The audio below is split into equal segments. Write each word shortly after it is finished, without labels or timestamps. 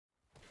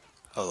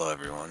Hello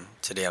everyone.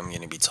 Today I'm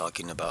going to be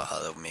talking about how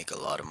to make a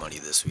lot of money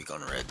this week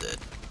on Red Dead.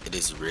 It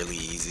is really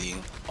easy.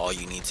 All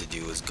you need to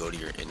do is go to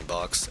your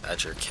inbox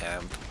at your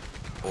camp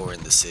or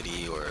in the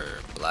city or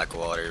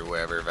Blackwater,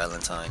 wherever,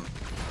 Valentine,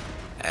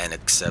 and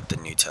accept the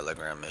new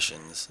Telegram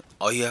missions.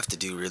 All you have to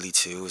do really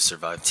too is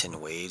survive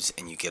 10 waves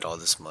and you get all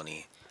this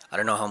money. I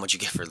don't know how much you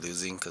get for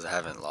losing because I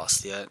haven't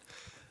lost yet,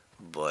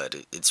 but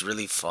it's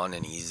really fun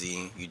and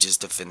easy. You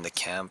just defend the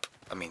camp,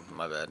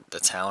 my bad, the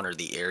town or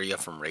the area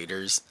from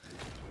raiders.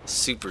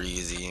 Super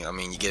easy. I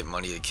mean, you get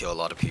money to kill a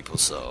lot of people,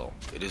 so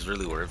it is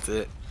really worth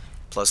it.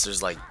 Plus,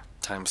 there's like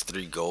times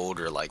 3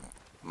 gold or like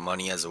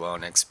money as well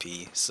in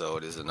XP, so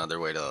it is another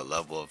way to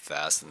level up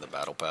fast in the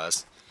battle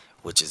pass,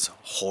 which is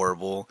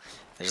horrible.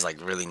 There's like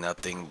really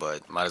nothing,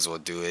 but might as well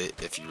do it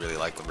if you really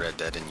like the Red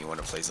Dead and you want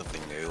to play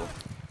something new.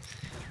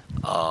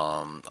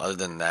 Other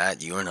than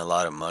that, you earn a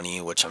lot of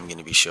money, which I'm going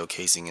to be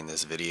showcasing in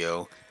this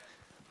video.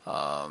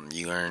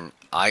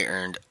 I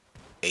earned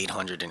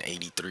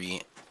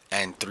 883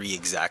 and 3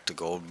 exact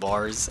gold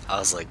bars. I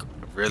was like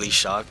really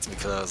shocked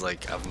because I was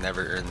like, I've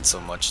never earned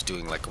so much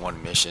doing like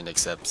one mission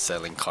except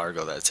selling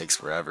cargo that takes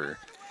forever.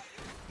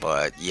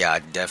 But yeah,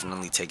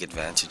 definitely take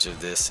advantage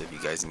of this if you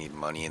guys need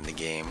money in the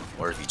game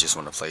or if you just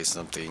want to play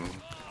something.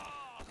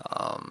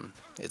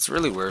 It's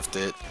really worth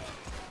it,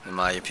 in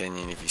my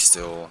opinion, if you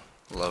still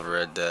love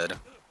Red Dead.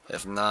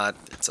 If not,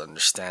 it's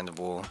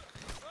understandable.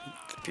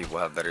 People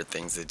have better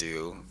things to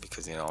do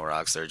because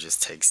Rockstar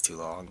just takes too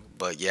long.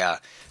 But yeah,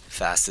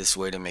 fastest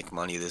way to make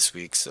money this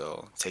week,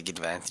 so take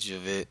advantage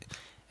of it,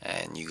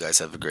 and you guys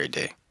have a great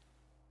day.